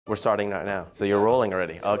We're starting right now. So you're rolling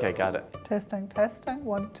already. Okay, got it. Testing, testing.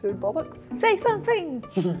 1, 2, bollocks. Say something!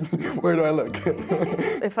 Where do I look?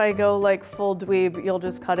 If I go like full dweeb, you'll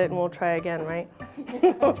just cut it and we'll try again, right?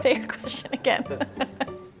 Say your question again.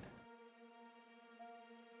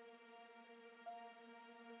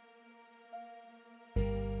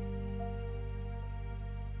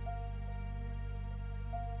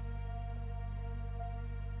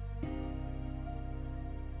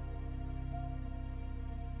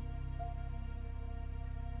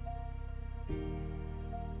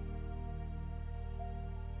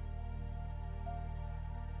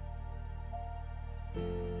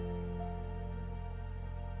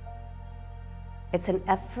 It's an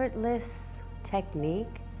effortless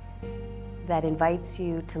technique that invites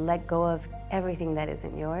you to let go of everything that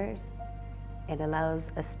isn't yours. It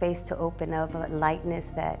allows a space to open up, a lightness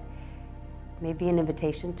that may be an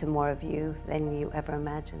invitation to more of you than you ever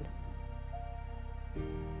imagined.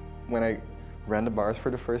 When I ran the bars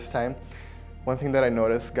for the first time, one thing that I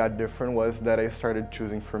noticed got different was that I started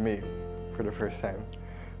choosing for me for the first time.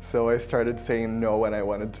 So I started saying no when I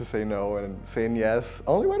wanted to say no and saying yes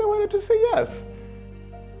only when I wanted to say yes.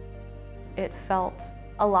 It felt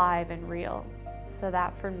alive and real. So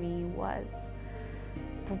that for me was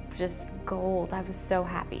just gold. I was so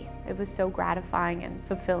happy. It was so gratifying and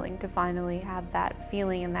fulfilling to finally have that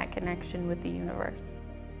feeling and that connection with the universe.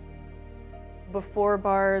 Before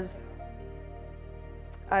bars,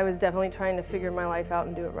 I was definitely trying to figure my life out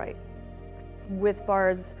and do it right. With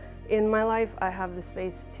bars in my life, I have the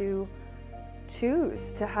space to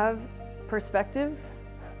choose, to have perspective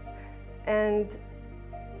and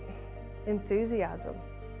enthusiasm.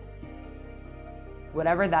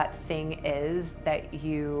 Whatever that thing is that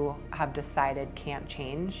you have decided can't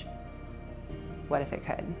change, what if it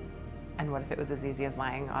could? And what if it was as easy as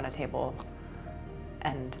lying on a table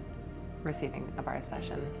and receiving a bar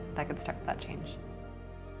session that could start that change?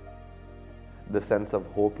 The sense of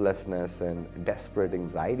hopelessness and desperate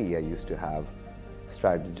anxiety I used to have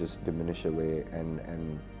started to just diminish away,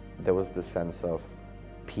 and there was this sense of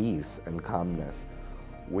peace and calmness,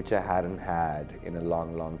 which I hadn't had in a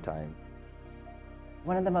long, long time.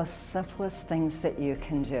 One of the most simplest things that you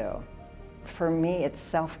can do, for me, it's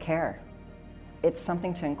self-care. It's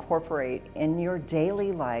something to incorporate in your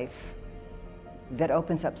daily life that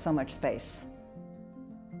opens up so much space.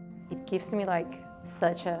 It gives me like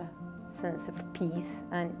such a sense of peace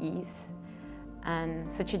and ease and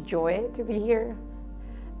such a joy to be here.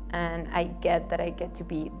 And I get that I get to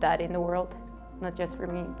be that in the world, not just for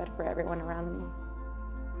me, but for everyone around me.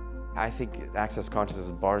 I think access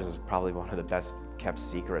consciousness bars is probably one of the best kept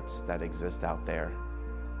secrets that exist out there.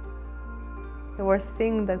 The worst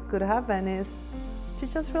thing that could happen is to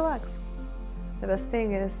just relax. The best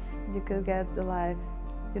thing is you could get the life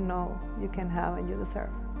you know you can have and you deserve.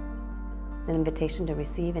 An invitation to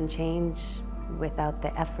receive and change without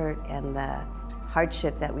the effort and the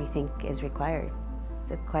hardship that we think is required.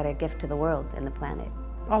 It's quite a gift to the world and the planet.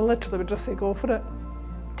 I literally would just say go for it.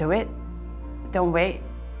 Do it. Don't wait.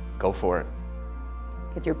 Go for it.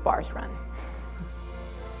 Get your bars run.